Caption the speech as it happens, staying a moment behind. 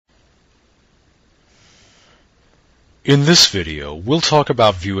In this video, we'll talk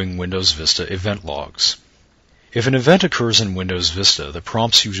about viewing Windows Vista event logs. If an event occurs in Windows Vista that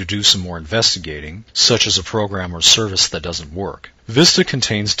prompts you to do some more investigating, such as a program or service that doesn't work, Vista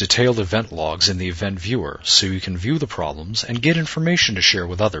contains detailed event logs in the event viewer so you can view the problems and get information to share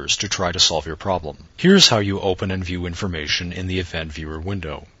with others to try to solve your problem. Here's how you open and view information in the event viewer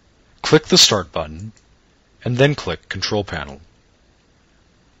window. Click the Start button and then click Control Panel.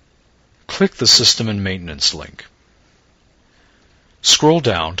 Click the System and Maintenance link. Scroll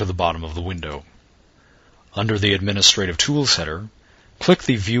down to the bottom of the window. Under the Administrative Tools header, click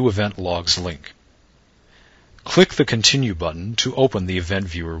the View Event Logs link. Click the Continue button to open the Event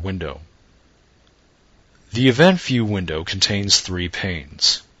Viewer window. The Event View window contains three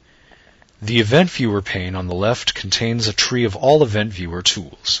panes. The Event Viewer pane on the left contains a tree of all Event Viewer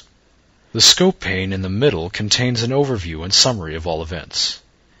tools. The Scope pane in the middle contains an overview and summary of all events.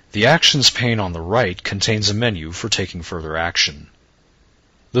 The Actions pane on the right contains a menu for taking further action.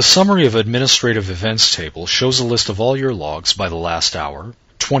 The Summary of Administrative Events table shows a list of all your logs by the last hour,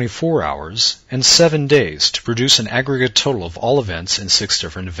 24 hours, and 7 days to produce an aggregate total of all events in 6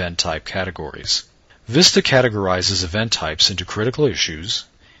 different event type categories. Vista categorizes event types into critical issues,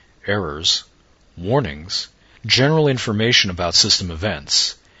 errors, warnings, general information about system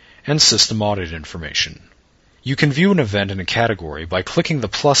events, and system audit information. You can view an event in a category by clicking the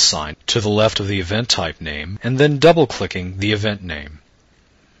plus sign to the left of the event type name and then double-clicking the event name.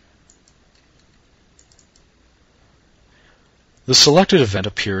 The selected event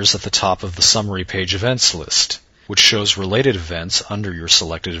appears at the top of the Summary Page Events list, which shows related events under your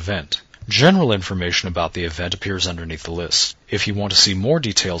selected event. General information about the event appears underneath the list. If you want to see more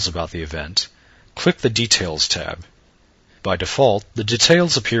details about the event, click the Details tab. By default, the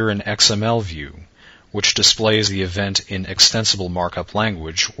details appear in XML view, which displays the event in Extensible Markup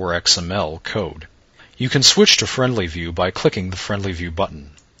Language, or XML, code. You can switch to Friendly View by clicking the Friendly View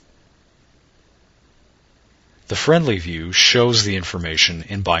button. The Friendly View shows the information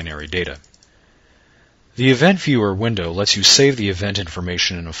in binary data. The Event Viewer window lets you save the event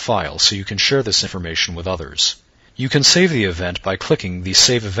information in a file so you can share this information with others. You can save the event by clicking the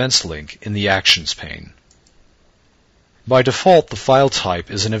Save Events link in the Actions pane. By default, the file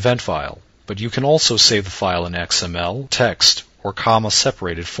type is an event file, but you can also save the file in XML, text, or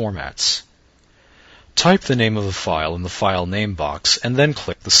comma-separated formats. Type the name of the file in the File Name box and then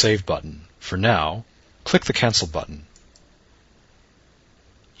click the Save button. For now, click the Cancel button.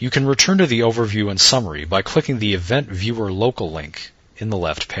 You can return to the overview and summary by clicking the Event Viewer Local link in the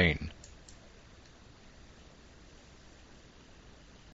left pane.